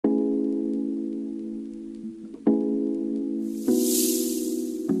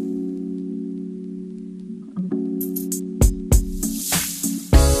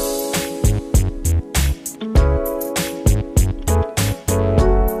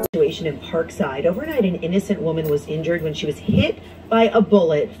situation in Parkside. Overnight, an innocent woman was injured when she was hit by a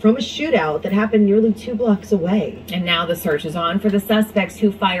bullet from a shootout that happened nearly 2 blocks away. And now the search is on for the suspects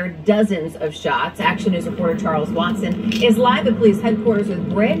who fired dozens of shots. Action News reporter Charles Watson is live at police headquarters with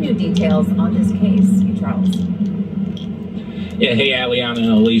brand new details on this case. Hey, Charles. Yeah, hey, Aliana and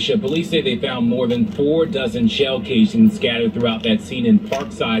Alicia. Police say they found more than 4 dozen shell casings scattered throughout that scene in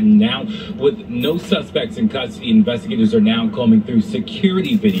Parkside. And now, with no suspects in custody, investigators are now combing through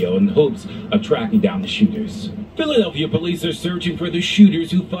security video in hopes of tracking down the shooters. Philadelphia police are searching for the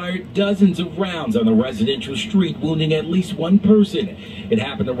shooters who fired dozens of rounds on a residential street, wounding at least 1 person. It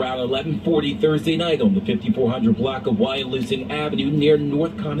happened around 11:40 Thursday night on the 5400 block of Wyalusing Avenue near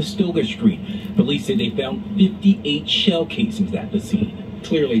North Conestoga Street. Police say they found 58 shell casings at the scene.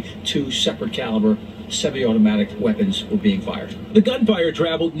 Clearly, 2 separate caliber semi-automatic weapons were being fired. The gunfire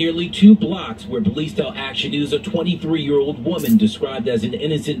traveled nearly 2 blocks, where police tell Action News a 23-year-old woman described as an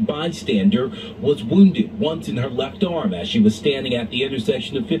innocent bystander was wounded once in her left arm as she was standing at the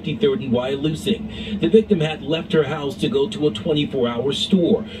intersection of 53rd and Wyalusing. The victim had left her house to go to a 24-hour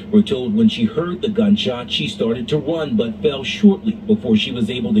store. We're told when she heard the gunshot, she started to run but fell shortly before she was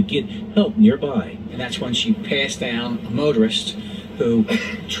able to get help nearby. And that's when she passed down a motorist who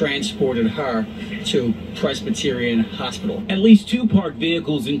transported her to Presbyterian Hospital. At least 2 parked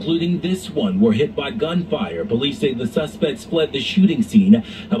vehicles, including this one, were hit by gunfire. Police say the suspects fled the shooting scene.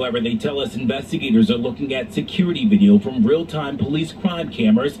 However, they tell us investigators are looking at security video from real-time police crime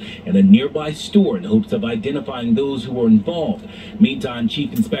cameras in a nearby store in hopes of identifying those who were involved. Meantime,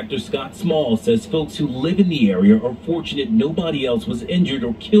 Chief Inspector Scott Small says folks who live in the area are fortunate nobody else was injured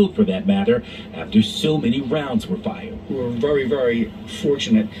or killed for that matter after so many rounds were fired. We're very, very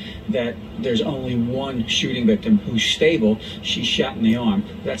fortunate that there's only 1 shooting victim who's stable. She's shot in the arm.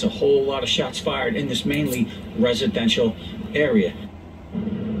 That's a whole lot of shots fired in this mainly residential area.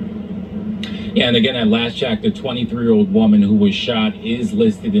 Yeah, and again, at last check, the 23-year-old woman who was shot is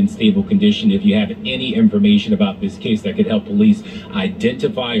listed in stable condition. If you have any information about this case that could help police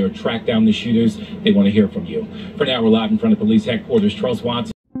identify or track down the shooters, they want to hear from you. For now, we're live in front of police headquarters. Charles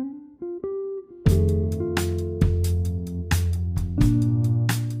Watson.